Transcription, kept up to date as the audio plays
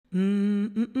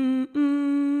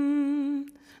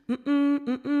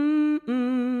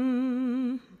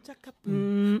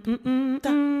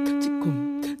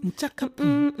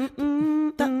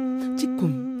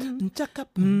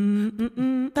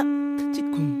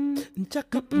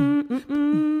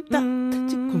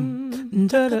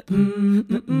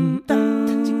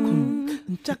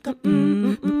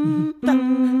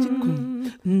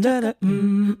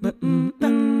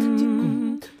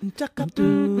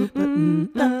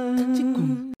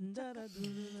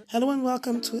Hello and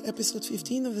welcome to episode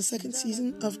 15 of the second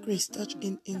season of Grace Touch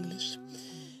in English.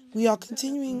 We are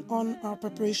continuing on our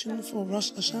preparation for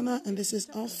Rosh Hashanah, and this is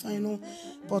our final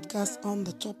podcast on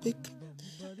the topic.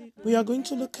 We are going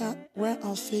to look at where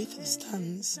our faith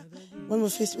stands when we're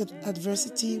faced with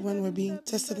adversity, when we're being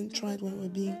tested and tried, when we're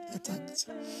being attacked.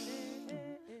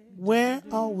 Where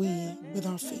are we with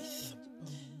our faith?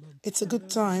 It's a good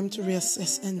time to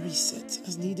reassess and reset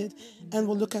as needed, and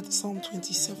we'll look at Psalm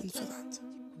 27 for that.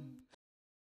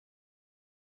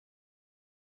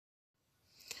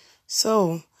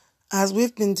 So, as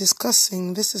we've been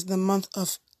discussing, this is the month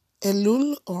of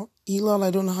Elul, or Elul,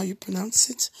 I don't know how you pronounce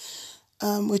it,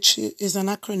 which is an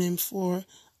acronym for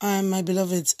I am my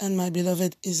beloved's and my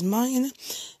beloved is mine.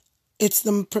 It's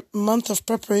the month of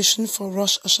preparation for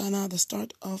Rosh Hashanah, the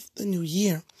start of the new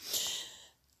year.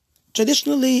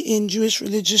 Traditionally, in Jewish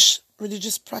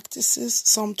religious practices,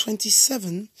 Psalm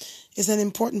 27 is an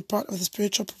important part of the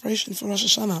spiritual preparation for Rosh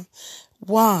Hashanah.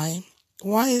 Why?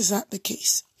 Why is that the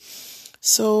case?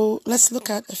 So let's look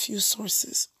at a few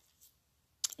sources.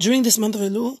 During this month of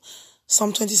Elul,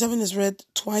 Psalm 27 is read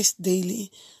twice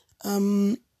daily.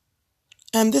 And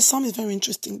this psalm is very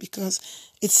interesting because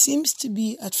it seems to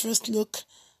be, at first look,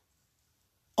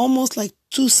 almost like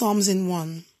two psalms in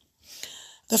one.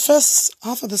 The first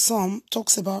half of the psalm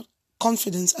talks about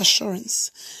confidence,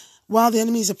 assurance. While the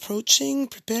enemy is approaching,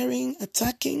 preparing,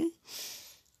 attacking,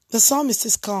 the psalmist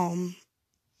is calm.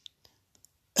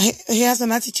 He has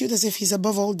an attitude as if he's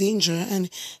above all danger, and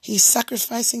he's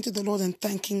sacrificing to the Lord and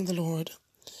thanking the Lord.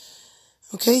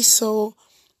 Okay, so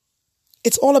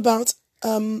it's all about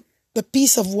the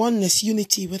peace of oneness,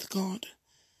 unity with God.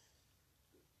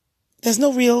 There's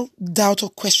no real doubt or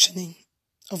questioning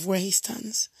of where he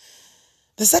stands.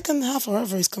 The second half,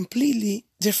 however, is completely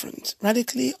different,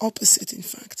 radically opposite, in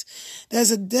fact. There's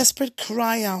a desperate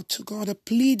cry out to God, a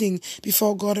pleading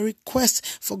before God, a request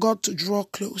for God to draw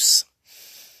close.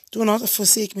 Do not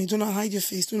forsake me, do not hide your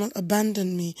face, do not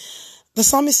abandon me. The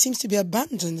psalmist seems to be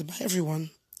abandoned by everyone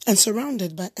and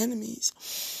surrounded by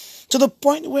enemies. To the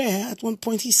point where, at one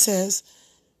point, he says,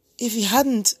 if he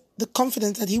hadn't the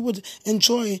confidence that he would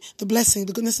enjoy the blessing,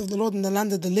 the goodness of the Lord in the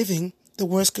land of the living, the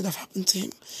worst could have happened to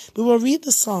him. We will read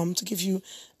the psalm to give you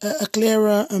a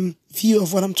clearer view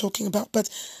of what I'm talking about, but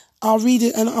I'll read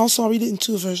it, and also I'll read it in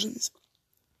two versions.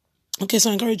 Okay, so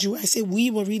I encourage you, I say we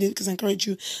will read it because I encourage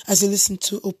you as you listen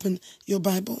to open your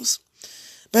Bibles.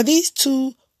 But these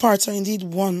two parts are indeed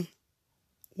one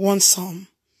psalm.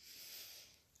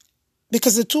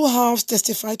 Because the two halves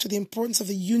testify to the importance of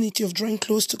the unity of drawing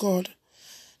close to God,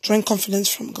 drawing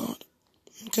confidence from God.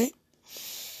 Okay?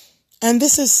 And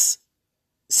this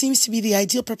seems to be the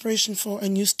ideal preparation for a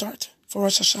new start, for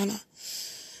Rosh Hashanah.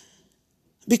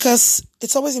 Because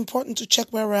it's always important to check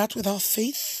where we're at with our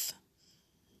faith.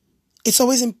 It's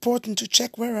always important to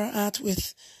check where we're at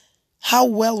with how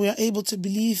well we are able to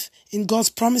believe in God's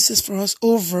promises for us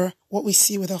over what we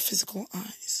see with our physical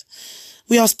eyes.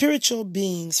 We are spiritual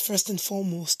beings, first and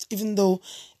foremost, even though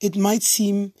it might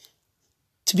seem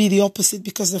to be the opposite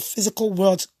because the physical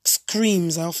world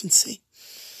screams, I often say.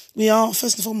 We are,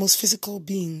 first and foremost, physical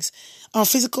beings. Our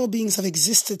physical beings have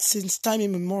existed since time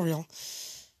immemorial.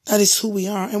 That is who we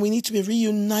are, and we need to be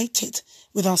reunited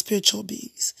with our spiritual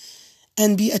beings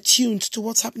and be attuned to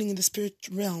what's happening in the spirit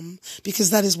realm, because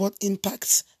that is what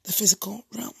impacts the physical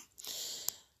realm.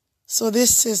 So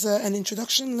this is an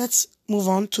introduction. Let's move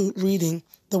on to reading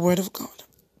the Word of God.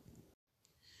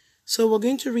 So we're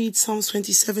going to read Psalms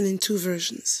 27 in two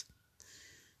versions.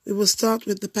 We will start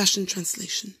with the Passion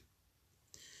Translation.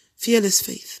 Fearless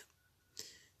faith.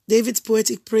 David's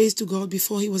poetic praise to God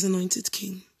before he was anointed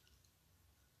king.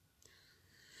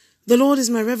 The Lord is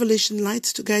my revelation light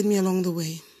to guide me along the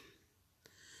way.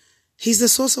 He's the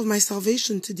source of my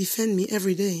salvation to defend me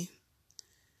every day.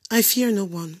 I fear no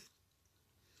one.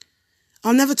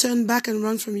 I'll never turn back and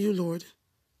run from you, Lord.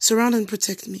 Surround and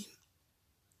protect me.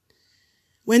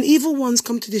 When evil ones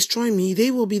come to destroy me, they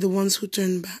will be the ones who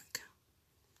turn back.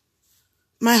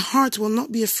 My heart will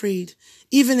not be afraid,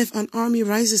 even if an army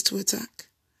rises to attack.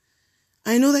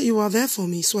 I know that you are there for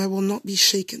me, so I will not be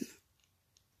shaken.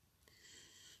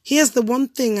 Here's the one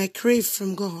thing I crave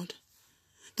from God,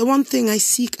 the one thing I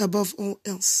seek above all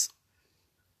else.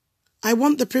 I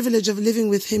want the privilege of living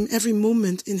with him every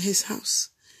moment in his house,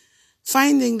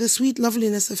 finding the sweet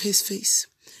loveliness of his face,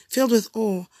 filled with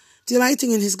awe,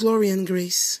 delighting in his glory and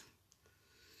grace.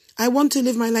 I want to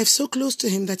live my life so close to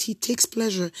him that he takes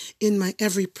pleasure in my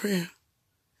every prayer.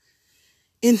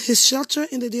 In his shelter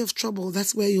in the day of trouble,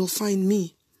 that's where you'll find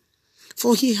me,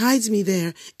 for he hides me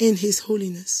there in his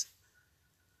holiness.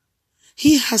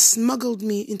 He has smuggled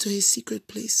me into his secret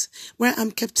place, where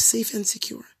I'm kept safe and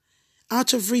secure,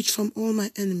 out of reach from all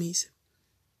my enemies.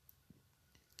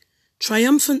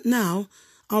 Triumphant now,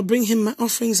 I'll bring him my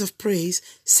offerings of praise,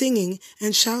 singing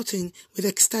and shouting with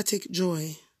ecstatic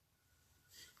joy.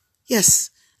 Yes,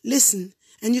 listen,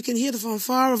 and you can hear the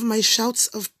fanfare of my shouts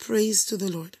of praise to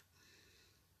the Lord.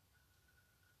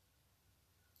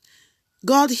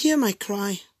 God, hear my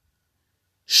cry.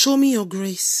 Show me your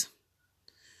grace.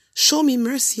 Show me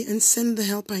mercy and send the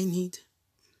help I need.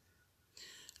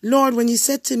 Lord, when you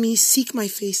said to me, seek my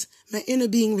face, my inner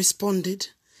being responded,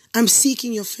 I'm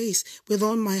seeking your face with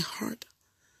all my heart.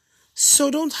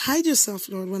 So don't hide yourself,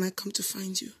 Lord, when I come to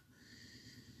find you.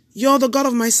 You're the God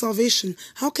of my salvation.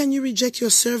 How can you reject your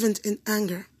servant in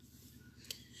anger?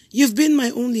 You've been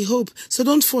my only hope, so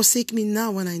don't forsake me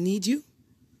now when I need you.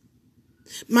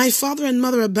 My father and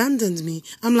mother abandoned me.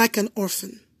 I'm like an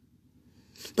orphan.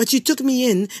 But you took me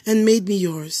in and made me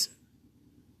yours.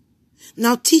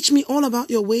 Now teach me all about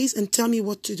your ways and tell me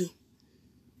what to do.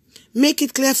 Make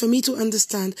it clear for me to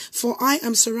understand, for I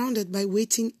am surrounded by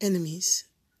waiting enemies.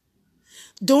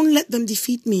 Don't let them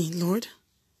defeat me, Lord.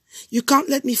 You can't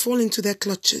let me fall into their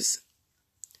clutches.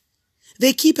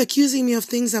 They keep accusing me of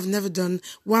things I've never done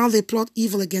while they plot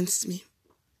evil against me.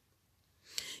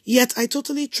 Yet I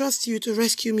totally trust you to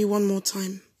rescue me one more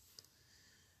time,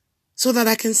 so that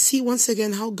I can see once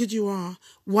again how good you are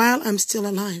while I'm still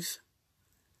alive.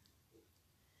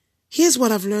 Here's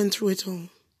what I've learned through it all.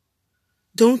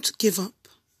 Don't give up.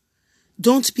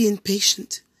 Don't be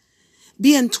impatient.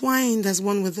 Be entwined as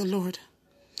one with the Lord.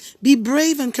 Be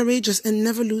brave and courageous and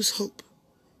never lose hope.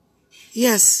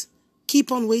 Yes,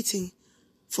 keep on waiting,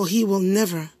 for he will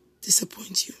never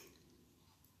disappoint you.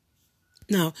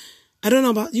 Now, I don't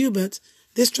know about you, but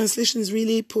this translation is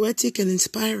really poetic and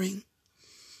inspiring.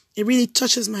 It really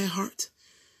touches my heart.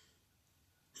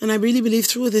 And I really believe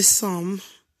through this psalm,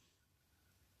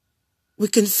 we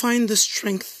can find the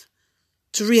strength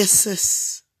to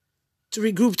reassess, to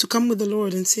regroup, to come with the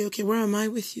Lord and say, okay, where am I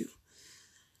with you?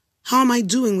 How am I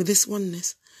doing with this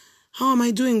oneness? How am I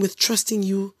doing with trusting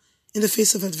you in the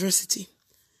face of adversity?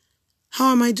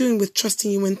 How am I doing with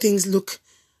trusting you when things look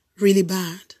really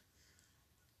bad?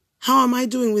 How am I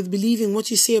doing with believing what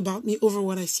you say about me over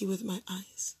what I see with my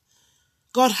eyes?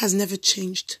 God has never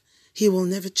changed. He will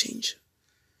never change.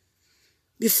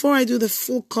 Before I do the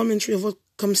full commentary of what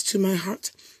comes to my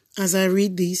heart as I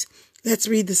read these, let's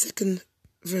read the second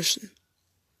version.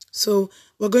 So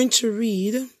we're going to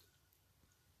read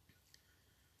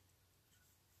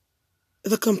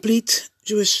the complete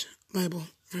Jewish Bible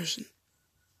version.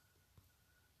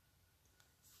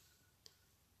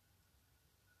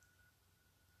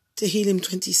 Tehillim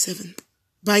 27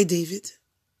 by David.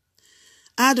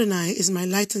 Adonai is my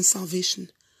light and salvation.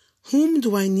 Whom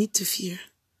do I need to fear?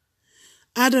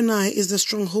 Adonai is the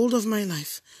stronghold of my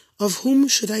life. Of whom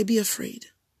should I be afraid?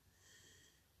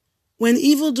 When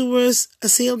evildoers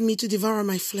assailed me to devour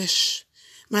my flesh,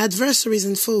 my adversaries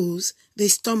and foes, they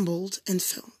stumbled and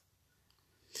fell.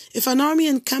 If an army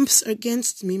encamps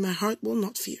against me, my heart will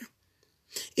not fear.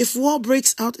 If war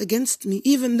breaks out against me,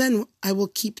 even then I will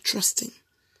keep trusting.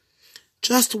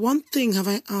 Just one thing have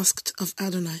I asked of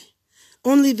Adonai.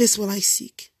 Only this will I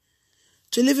seek,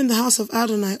 to live in the house of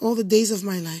Adonai all the days of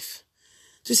my life,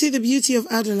 to see the beauty of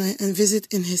Adonai and visit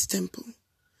in his temple.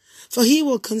 For he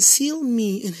will conceal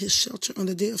me in his shelter on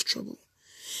the day of trouble.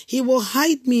 He will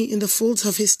hide me in the folds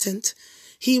of his tent.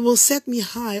 He will set me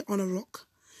high on a rock.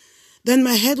 Then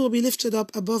my head will be lifted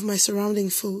up above my surrounding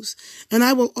foes, and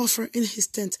I will offer in his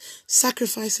tent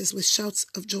sacrifices with shouts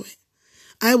of joy.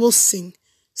 I will sing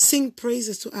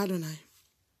praises to Adonai.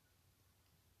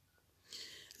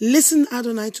 Listen,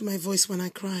 Adonai, to my voice when I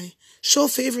cry. Show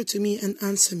favor to me and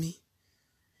answer me.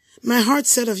 My heart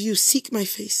said of you, seek my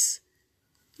face.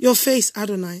 Your face,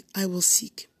 Adonai, I will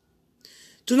seek.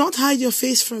 Do not hide your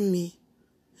face from me.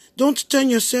 Don't turn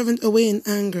your servant away in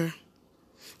anger.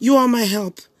 You are my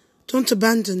help. Don't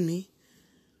abandon me.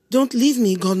 Don't leave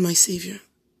me, God my Savior.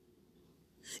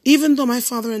 Even though my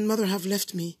father and mother have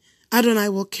left me, Adonai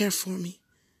will care for me.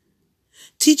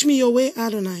 Teach me your way,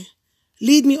 Adonai.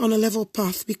 Lead me on a level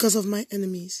path because of my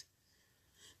enemies.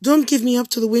 Don't give me up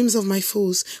to the whims of my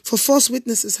foes, for false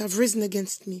witnesses have risen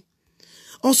against me.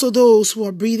 Also those who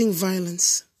are breathing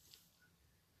violence.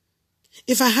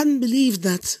 If I hadn't believed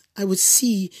that I would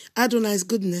see Adonai's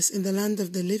goodness in the land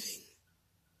of the living.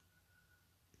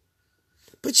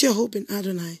 Put your hope in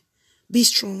Adonai. Be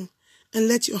strong and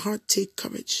let your heart take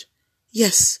courage.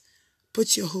 Yes,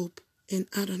 put your hope in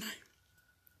Adonai.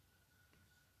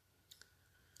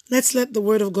 Let's let the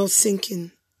word of God sink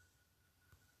in.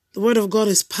 The word of God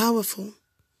is powerful,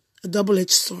 a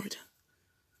double-edged sword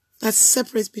that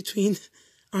separates between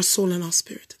our soul and our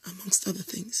spirit, amongst other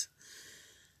things.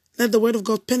 Let the word of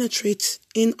God penetrate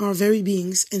in our very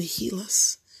beings and heal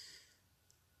us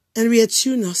and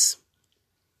reattune us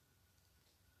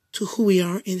to who we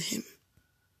are in Him.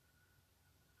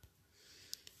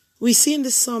 We see in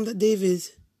this psalm that David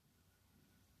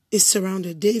is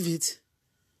surrounded. David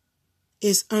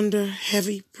is under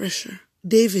heavy pressure.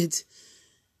 David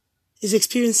is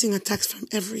experiencing attacks from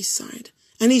every side.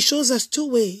 And he shows us two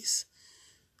ways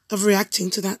of reacting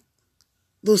to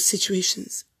those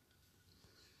situations.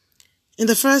 In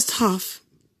the first half,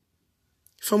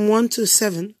 from 1 to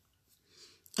 7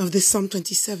 of this Psalm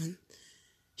 27,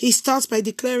 he starts by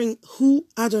declaring who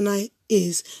Adonai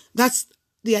is. That's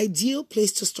the ideal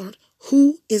place to start.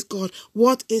 Who is God?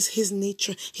 What is His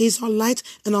nature? He is our light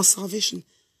and our salvation.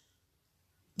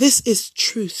 This is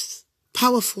truth,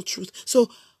 powerful truth. So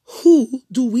who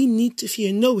do we need to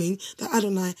fear, knowing that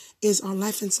Adonai is our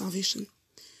life and salvation?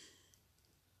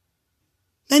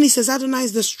 Then he says Adonai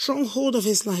is the stronghold of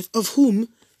his life. Of whom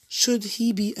should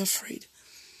he be afraid?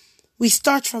 We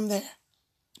start from there.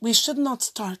 We should not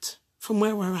start from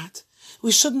where we're at.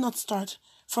 We should not start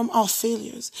from our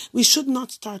failures. We should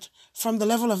not start from the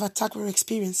level of attack we're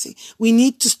experiencing. We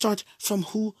need to start from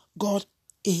who God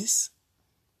is.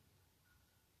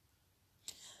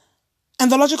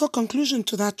 And the logical conclusion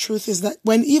to that truth is that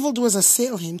when evildoers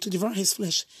assail him to devour his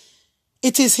flesh,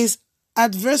 it is his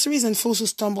adversaries and foes who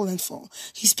stumble and fall.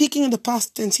 He's speaking in the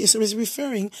past tense here, so he's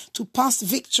referring to past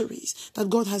victories that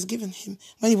God has given him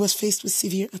when he was faced with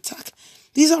severe attack.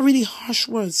 These are really harsh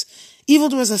words.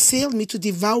 Evildoers assailed me to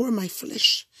devour my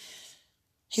flesh.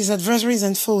 His adversaries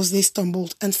and foes, they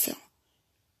stumbled and fell.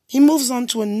 He moves on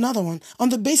to another one. On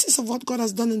the basis of what God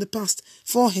has done in the past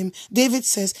for him, David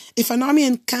says, if an army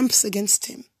encamps against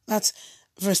him, that's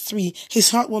verse 3,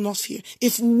 his heart will not fear.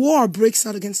 If war breaks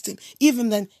out against him, even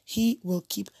then he will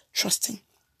keep trusting.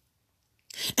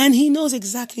 And he knows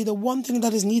exactly the one thing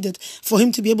that is needed for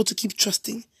him to be able to keep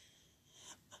trusting.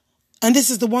 And this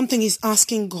is the one thing he's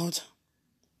asking God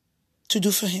to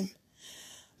do for him.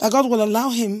 That God will allow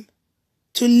him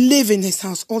to live in his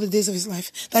house all the days of his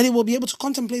life. That he will be able to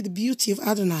contemplate the beauty of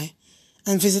Adonai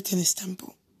and visit in his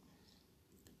temple.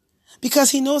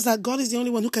 Because he knows that God is the only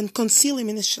one who can conceal him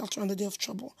in his shelter on the day of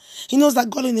trouble. He knows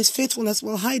that God in his faithfulness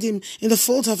will hide him in the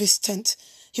folds of his tent.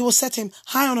 He will set him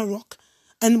high on a rock.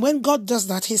 And when God does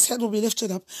that, his head will be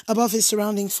lifted up above his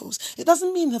surrounding foes. It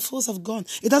doesn't mean the foes have gone.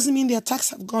 It doesn't mean the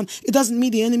attacks have gone. It doesn't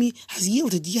mean the enemy has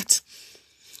yielded yet.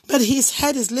 But his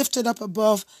head is lifted up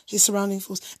above his surrounding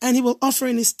foes. And he will offer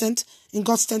in his tent, in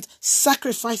God's tent,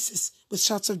 sacrifices with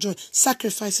shouts of joy,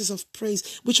 sacrifices of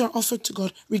praise, which are offered to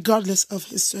God regardless of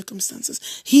his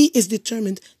circumstances. He is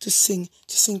determined to sing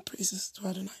praises to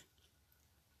Adonai.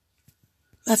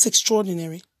 That's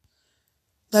extraordinary.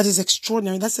 That is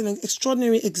extraordinary. That's an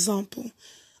extraordinary example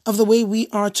of the way we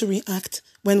are to react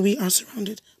when we are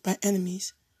surrounded by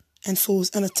enemies and foes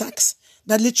and attacks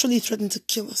that literally threaten to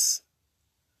kill us.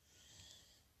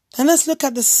 And let's look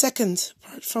at the second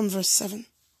part from verse 7.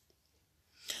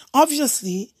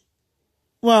 Obviously,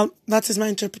 well, that is my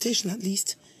interpretation at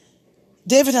least,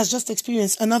 David has just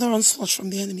experienced another onslaught from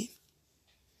the enemy.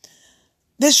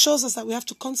 This shows us that we have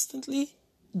to constantly,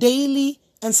 daily,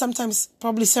 and sometimes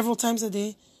probably several times a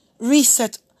day,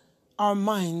 reset our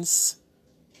minds,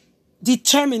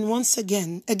 determine once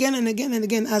again and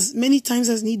again, as many times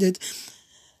as needed,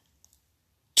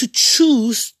 to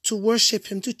choose to worship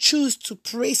him, to choose to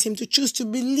praise him, to choose to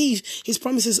believe his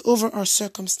promises over our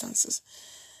circumstances.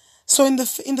 So in the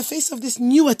face of this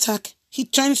new attack, he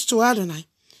turns to Adonai.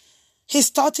 His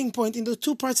starting point in the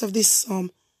two parts of this psalm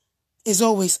is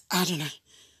always Adonai.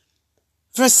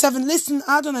 Verse 7, listen,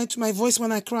 Adonai, to my voice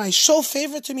when I cry. Show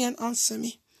favor to me and answer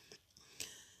me.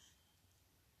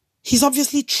 He's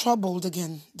obviously troubled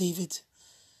again, David.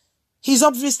 He's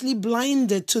obviously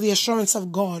blinded to the assurance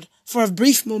of God for a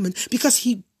brief moment because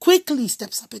he quickly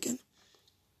steps up again.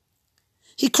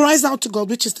 He cries out to God,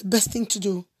 which is the best thing to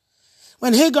do.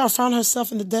 When Hagar found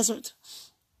herself in the desert,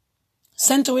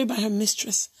 sent away by her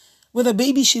mistress, with a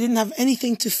baby she didn't have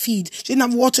anything to feed, she didn't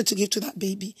have water to give to that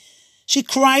baby, she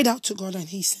cried out to God and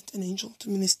he sent an angel to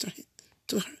minister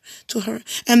to her.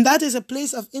 And that is a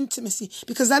place of intimacy,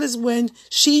 because that is when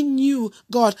she knew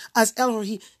God as El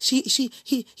Roi.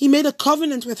 He made a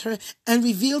covenant with her and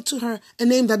revealed to her a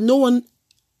name that no one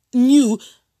knew,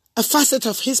 a facet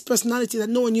of his personality that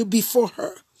no one knew before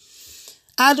her.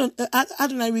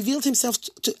 Adonai revealed himself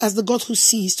as the God who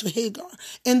sees to Hagar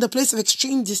in the place of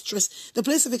extreme distress. The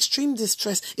place of extreme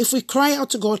distress, if we cry out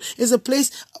to God, is a place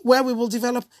where we will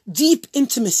develop deep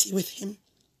intimacy with him.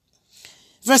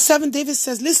 Verse 7, David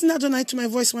says, "Listen, Adonai, to my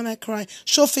voice when I cry.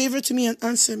 Show favor to me and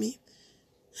answer me.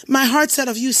 My heart said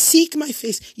of you, seek my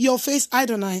face. Your face,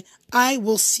 Adonai, I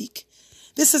will seek."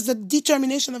 This is the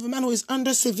determination of a man who is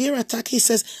under severe attack. He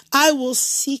says, I will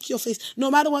seek your face. No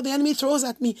matter what the enemy throws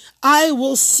at me, I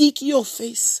will seek your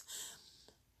face.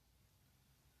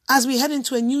 As we head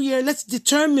into a new year, let's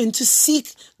determine to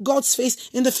seek God's face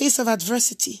in the face of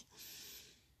adversity.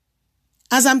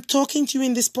 As I'm talking to you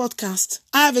in this podcast,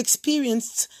 I have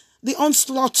experienced the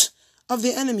onslaught of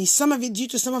the enemy. Some of it due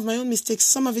to some of my own mistakes.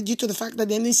 Some of it due to the fact that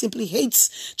the enemy simply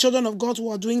hates children of God who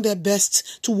are doing their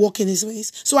best to walk in his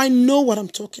ways. So I know what I'm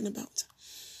talking about.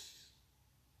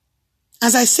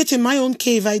 As I sit in my own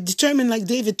cave, I determine, like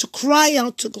David, to cry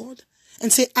out to God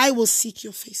and say, I will seek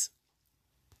your face.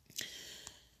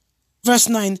 Verse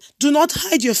 9, do not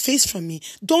hide your face from me.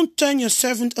 Don't turn your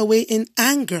servant away in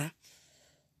anger.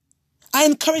 I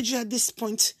encourage you at this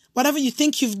point, whatever you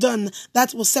think you've done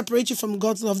that will separate you from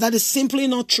God's love, that is simply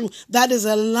not true. That is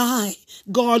a lie.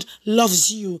 God loves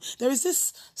you. There is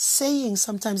this saying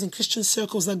sometimes in Christian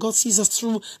circles that God sees us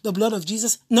through the blood of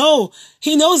Jesus. No,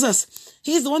 he knows us.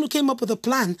 He's the one who came up with a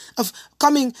plan of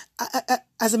coming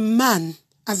as a man,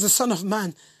 as the Son of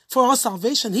Man, for our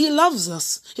salvation. He loves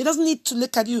us. He doesn't need to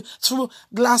look at you through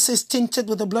glasses tinted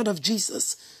with the blood of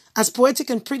Jesus. As poetic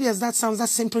and pretty as that sounds,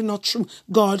 that's simply not true.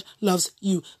 God loves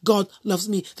you. God loves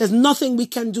me. There's nothing we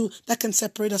can do that can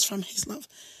separate us from his love.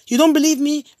 You don't believe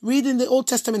me? Read in the Old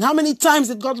Testament. How many times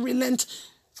did God relent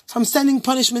from sending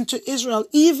punishment to Israel,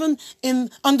 even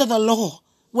under the law,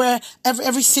 where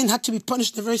every sin had to be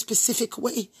punished in a very specific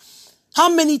way?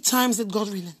 How many times did God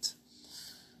relent?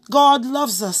 God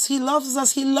loves us. He loves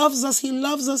us. He loves us. He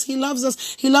loves us. He loves us.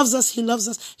 He loves us. He loves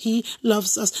us. He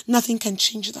loves us. Nothing can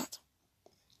change that.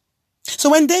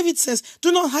 So when David says,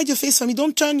 do not hide your face from me,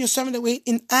 don't turn your servant away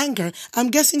in anger,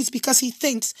 I'm guessing it's because he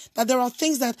thinks that there are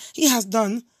things that he has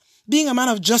done, being a man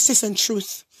of justice and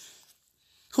truth,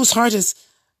 whose heart is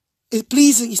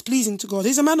pleasing to God.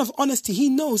 He's a man of honesty. He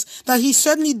knows that he's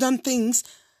certainly done things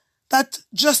that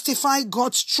justify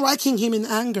God striking him in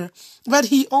anger. But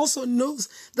he also knows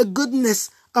the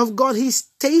goodness of God. He's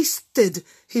tasted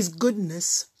his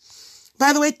goodness.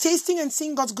 By the way, tasting and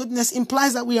seeing God's goodness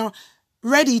implies that we are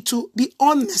ready to be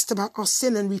honest about our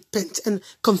sin and repent and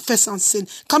confess our sin.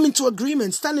 Come into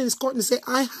agreement, stand in his court and say,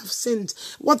 I have sinned.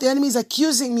 What the enemy is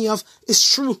accusing me of is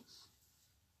true.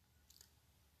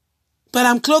 But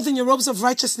I'm clothed in your robes of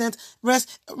righteousness,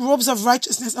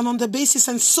 and on the basis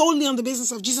and solely on the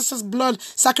basis of Jesus' blood,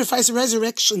 sacrifice,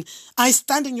 resurrection, I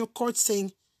stand in your court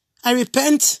saying, I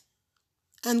repent,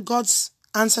 and God's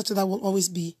answer to that will always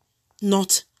be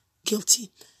not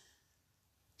guilty.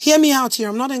 Hear me out here.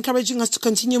 I'm not encouraging us to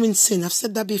continue in sin. I've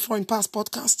said that before in past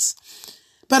podcasts.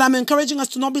 But I'm encouraging us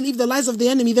to not believe the lies of the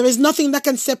enemy. There is nothing that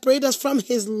can separate us from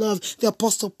his love. The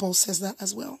Apostle Paul says that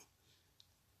as well.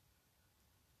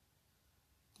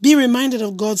 Be reminded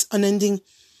of God's unending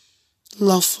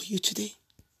love for you today.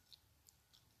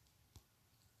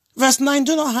 Verse 9,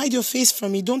 do not hide your face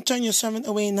from me. Don't turn your servant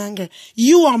away in anger.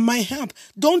 You are my help.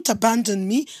 Don't abandon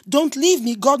me. Don't leave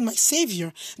me, God, my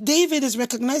Savior. David is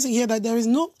recognizing here that there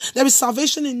is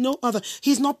salvation in no other.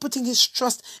 He's not putting his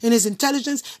trust in his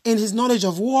intelligence, in his knowledge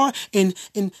of war, in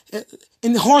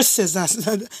horses,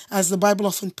 as the Bible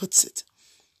often puts it.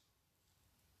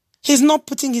 He's not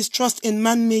putting his trust in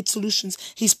man-made solutions.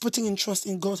 He's putting in trust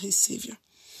in God, his Savior.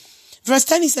 Verse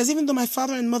 10, he says, even though my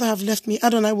father and mother have left me,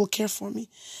 Adonai will care for me.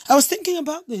 I was thinking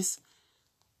about this.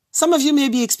 Some of you may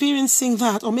be experiencing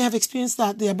that, or may have experienced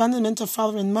that, the abandonment of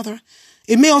father and mother.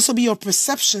 It may also be your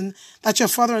perception that your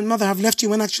father and mother have left you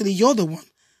when actually you're the one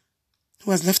who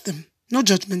has left them. No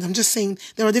judgment. I'm just saying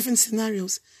there are different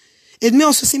scenarios. It may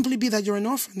also simply be that you're an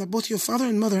orphan, that both your father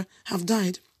and mother have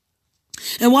died.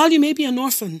 And while you may be an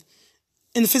orphan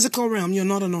in the physical realm, you're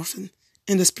not an orphan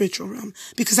in the spiritual realm,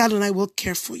 because Adonai will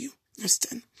care for you. Verse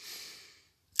 10.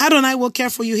 Adonai will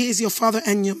care for you. He is your father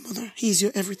and your mother. He is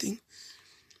your everything.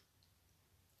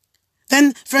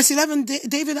 Then verse 11,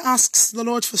 David asks the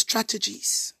Lord for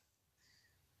strategies.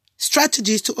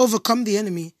 Strategies to overcome the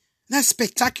enemy. That's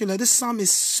spectacular. This psalm is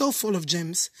so full of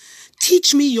gems.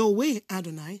 Teach me your way,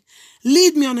 Adonai.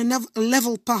 Lead me on a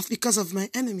level path because of my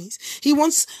enemies. He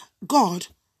wants God,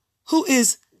 who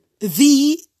is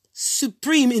the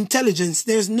supreme intelligence.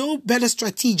 There's no better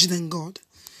strategy than God.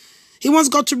 He wants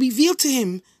God to reveal to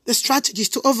him the strategies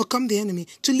to overcome the enemy,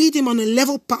 to lead him on a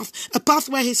level path, a path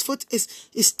where his foot is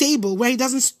stable, where he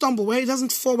doesn't stumble, where he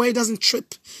doesn't fall, where he doesn't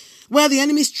trip, where the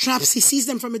enemy's traps, he sees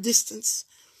them from a distance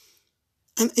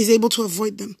and is able to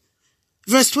avoid them.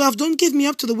 Verse 12, don't give me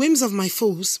up to the whims of my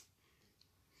foes,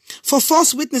 for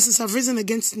false witnesses have risen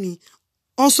against me,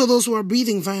 also those who are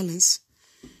breathing violence.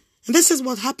 And this is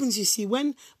what happens, you see,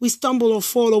 when we stumble or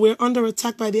fall or we're under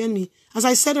attack by the enemy. As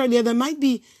I said earlier, there might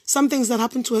be some things that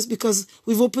happen to us because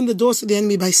we've opened the doors to the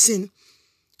enemy by sin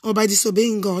or by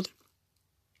disobeying God.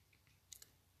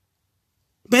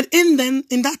 But in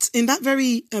that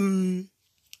very,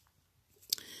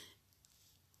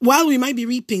 while we might be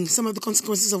reaping some of the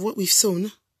consequences of what we've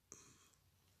sown,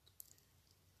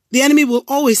 the enemy will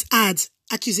always add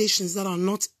accusations that are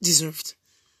not deserved,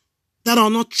 that are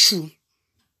not true.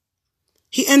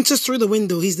 He enters through the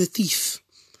window. He's the thief.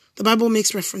 The Bible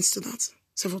makes reference to that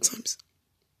several times.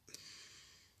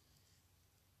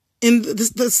 In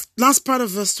this last part of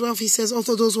verse 12, he says,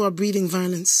 also those who are breathing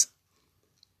violence.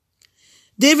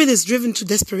 David is driven to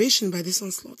desperation by this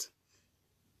onslaught.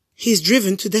 He's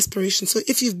driven to desperation. So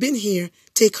if you've been here,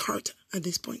 take heart at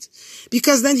this point.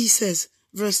 Because then he says,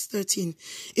 verse 13,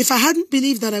 if I hadn't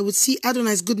believed that I would see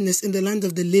Adonai's goodness in the land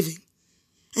of the living.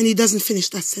 And he doesn't finish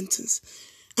that sentence.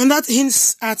 And that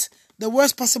hints at the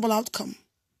worst possible outcome.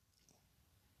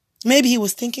 Maybe he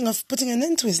was thinking of putting an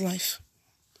end to his life.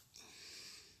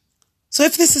 So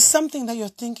if this is something that you're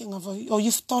thinking of or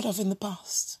you've thought of in the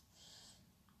past,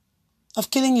 of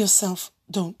killing yourself,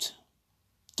 don't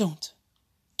do it.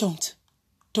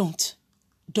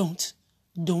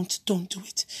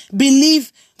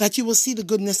 Believe that you will see the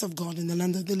goodness of God in the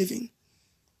land of the living.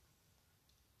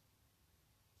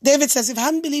 David says, if I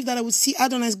hadn't believed that I would see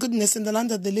Adonai's goodness in the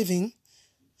land of the living,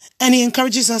 and he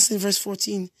encourages us in verse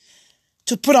 14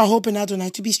 to put our hope in Adonai,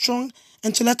 to be strong,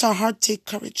 and to let our heart take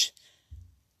courage.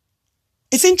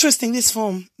 It's interesting, this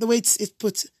form, the way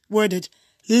it's worded.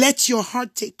 Let your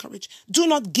heart take courage. Do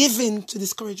not give in to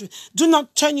discouragement. Do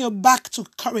not turn your back to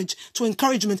courage, to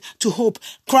encouragement, to hope.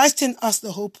 Christ in us,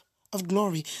 the hope of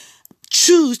glory.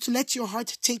 Choose to let your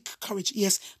heart take courage.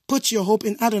 Yes, put your hope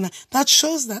in Adonai. That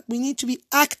shows that we need to be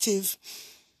active.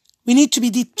 We need to be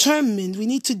determined. We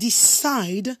need to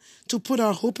decide to put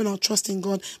our hope and our trust in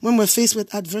God when we're faced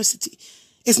with adversity.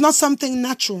 It's not something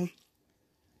natural.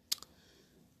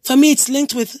 For me, it's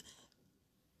linked with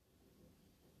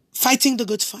fighting the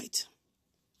good fight.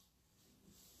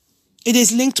 It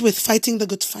is linked with fighting the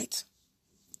good fight.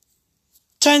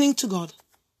 Turning to God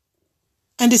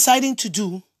and deciding to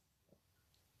do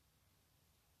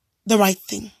the right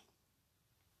thing.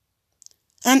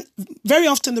 And very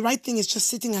often the right thing is just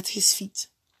sitting at his feet.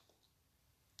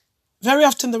 Very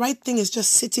often the right thing is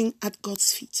just sitting at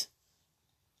God's feet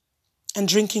and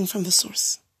drinking from the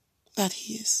source that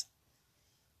he is.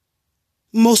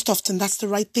 Most often that's the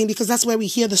right thing because that's where we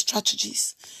hear the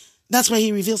strategies. That's where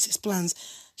he reveals his plans.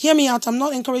 Hear me out. I'm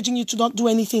not encouraging you to not do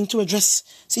anything to address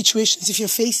situations. If you're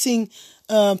facing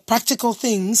practical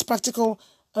things, practical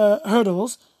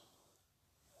hurdles,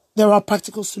 there are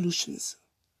practical solutions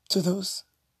to those.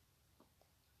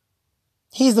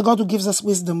 He is the God who gives us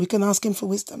wisdom. We can ask him for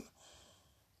wisdom.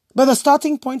 But the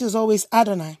starting point is always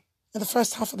Adonai. In the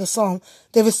first half of the psalm,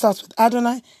 David starts with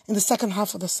Adonai. In the second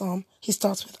half of the psalm, he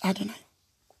starts with Adonai.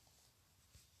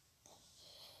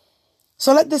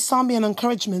 So let this psalm be an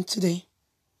encouragement today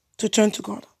to turn to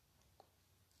God,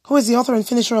 who is the author and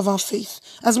finisher of our faith.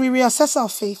 As we reassess our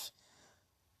faith,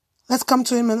 let's come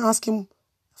to him and ask him,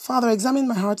 Father, examine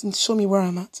my heart and show me where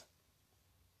I'm at.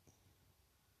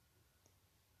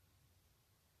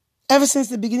 Ever since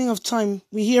the beginning of time,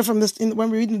 we hear from this,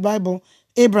 when we read in the Bible,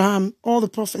 Abraham, all the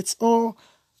prophets, all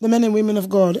the men and women of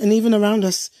God, and even around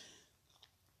us,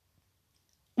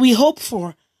 we hope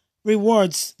for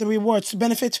rewards, to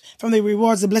benefit from the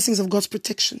rewards, the blessings of God's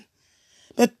protection.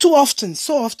 But so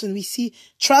often, we see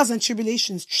trials and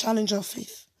tribulations challenge our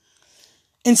faith.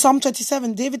 In Psalm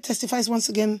 27, David testifies once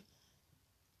again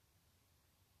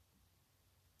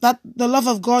that the love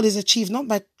of God is achieved not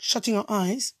by shutting our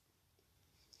eyes,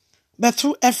 but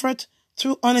through effort,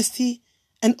 through honesty,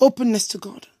 and openness to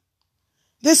God.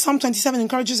 This Psalm 27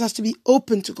 encourages us to be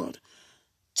open to God,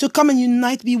 to come and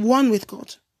unite, be one with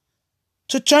God,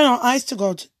 to turn our eyes to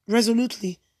God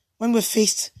resolutely when we're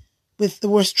faced with the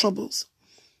worst troubles.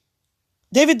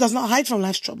 David does not hide from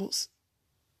life's troubles,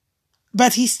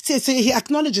 but he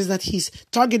acknowledges that he's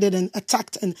targeted and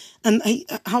attacked and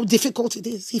how difficult it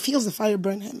is. He feels the fire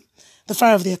burn him, the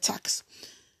fire of the attacks.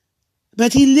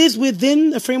 But he lives within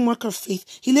the framework of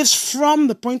faith. He lives from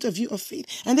the point of view of faith.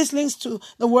 And this links to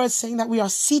the word saying that we are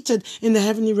seated in the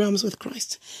heavenly realms with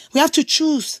Christ. We have to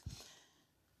choose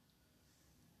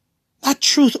that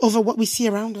truth over what we see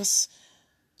around us.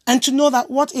 And to know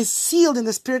that what is sealed in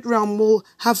the spirit realm will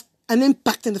have an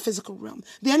impact in the physical realm.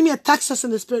 The enemy attacks us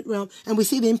in the spirit realm, and we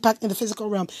see the impact in the physical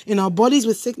realm, in our bodies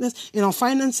with sickness, in our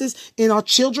finances, in our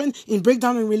children, in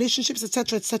breakdown in relationships,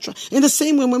 etc., etc. In the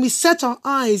same way, when we set our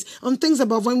eyes on things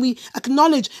above, when we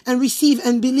acknowledge and receive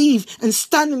and believe and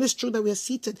stand in this truth that we are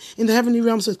seated in the heavenly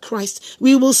realms with Christ,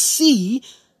 we will see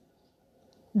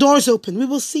doors open. We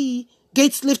will see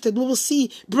gates lifted. We will see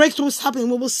breakthroughs happening.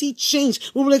 We will see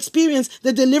change. We will experience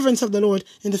the deliverance of the Lord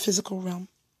in the physical realm.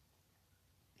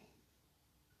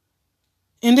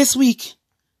 In this week,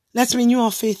 let's renew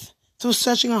our faith through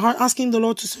searching our heart, asking the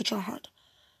Lord to search our heart.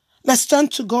 Let's turn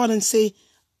to God and say,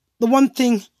 the one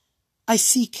thing I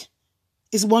seek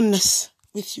is oneness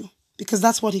with you, because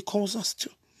that's what he calls us to.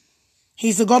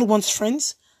 He's the God who wants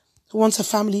friends, who wants a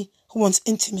family, who wants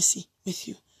intimacy with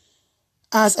you,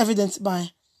 as evidenced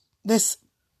by this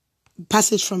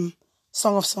passage from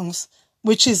Song of Songs,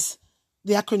 which is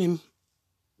the acronym,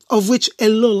 of which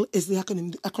Elul is the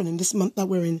acronym this month that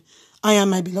we're in. I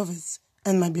am my beloved's,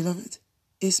 and my beloved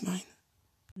is mine.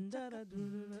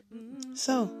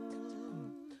 So,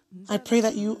 I pray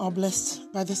that you are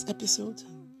blessed by this episode.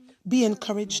 Be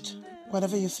encouraged,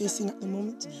 whatever you're facing at the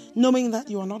moment, knowing that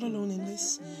you are not alone in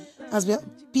this. As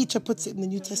Peter puts it in the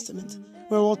New Testament,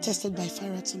 we're all tested by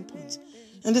fire at some point.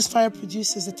 And this fire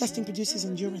the testing produces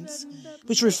endurance,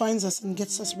 which refines us and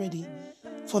gets us ready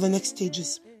for the next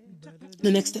stages,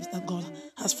 the next steps that God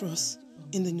has for us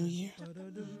in the new year.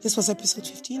 This was episode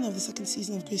 15 of the second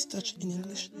season of Grace Touch in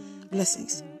English.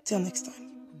 Blessings. Till next time.